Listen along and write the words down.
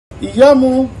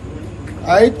Iyamu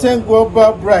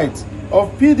Bright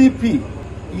of PDP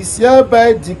is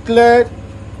hereby declared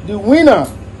the winner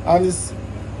and is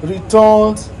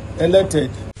returned elected.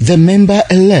 The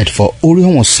member-elect for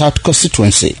Orhionmwon South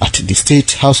Constituency at the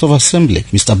State House of Assembly,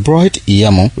 Mr. Bright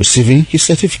Iyamu, receiving his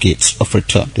certificate of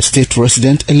return. The State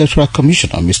Resident Electoral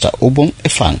Commissioner, Mr. Obong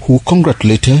Efang, who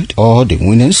congratulated all the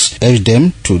winners, urged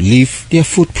them to leave their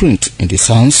footprint in the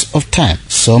sands of time.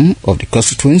 Some of the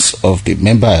constituents of the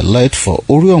member-elect for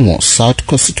Orhionmwon South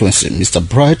Constituency, Mr.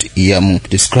 Bright Iyamu,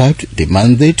 described the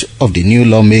mandate of the new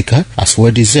lawmaker as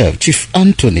well-deserved. Chief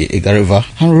Anthony Igariva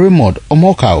and Raymond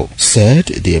Omokao said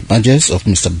the emergence of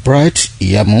Mr. Bright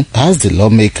Iyamu as the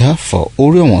lawmaker for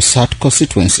Orhionmwon South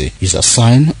Constituency is a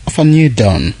sign of a new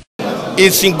dawn.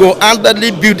 It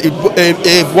single-handedly built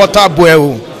a water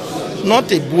well, not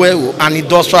a well, an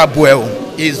industrial well.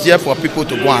 It's there for people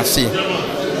to go and see.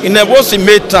 In a was in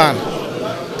Maytown,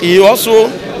 he also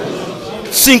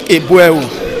sink a well,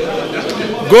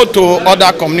 go to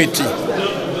other community.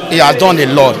 He has done a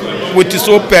lot with his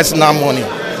own personal money.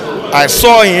 I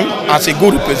saw him as a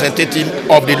good representative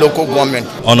of the local government.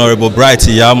 Honorable Bright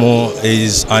Iyamu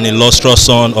is an illustrious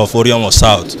son of Orhionmwon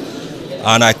South,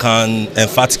 and I can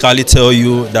emphatically tell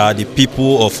you that the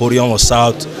people of Orhionmwon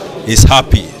South is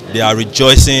happy. They are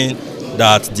rejoicing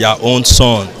that their own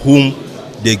son, whom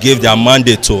they gave their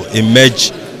mandate to,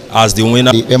 emerge as the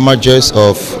winner. The emergence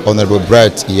of Honorable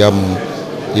Bright Iyamu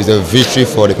is a victory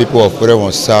for the people of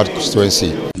Orhionmwon South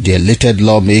Constituency. The elected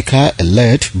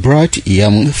lawmaker-elect Bright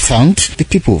Iyamu thanked the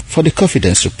people for the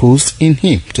confidence reposed in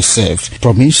him to serve,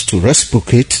 promised to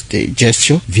reciprocate the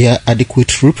gesture via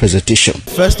adequate representation.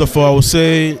 First of all, I will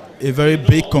say a very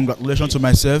big congratulations to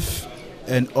myself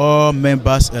and all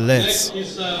members-elect.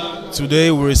 Today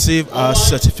we receive our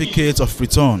certificate of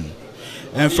return,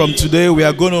 and from today we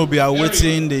are going to be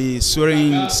awaiting the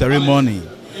swearing ceremony.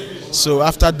 So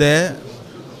after that,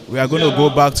 we are going to go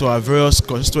back to our various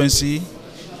constituency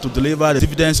to deliver the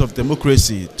dividends of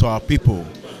democracy to our people.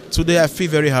 Today I feel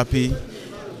very happy.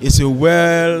 It's a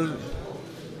well-deserved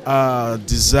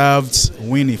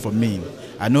winning for me.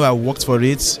 I know I worked for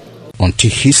it. Until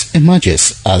his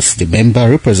emerges as the member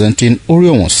representing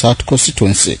Orhionmwon South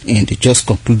Constituency in the just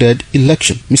concluded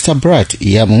election, Mr. Bright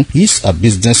Iyamu is a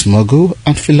business mogul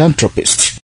and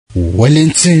philanthropist.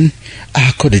 Wellington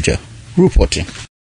Akodeja reporting.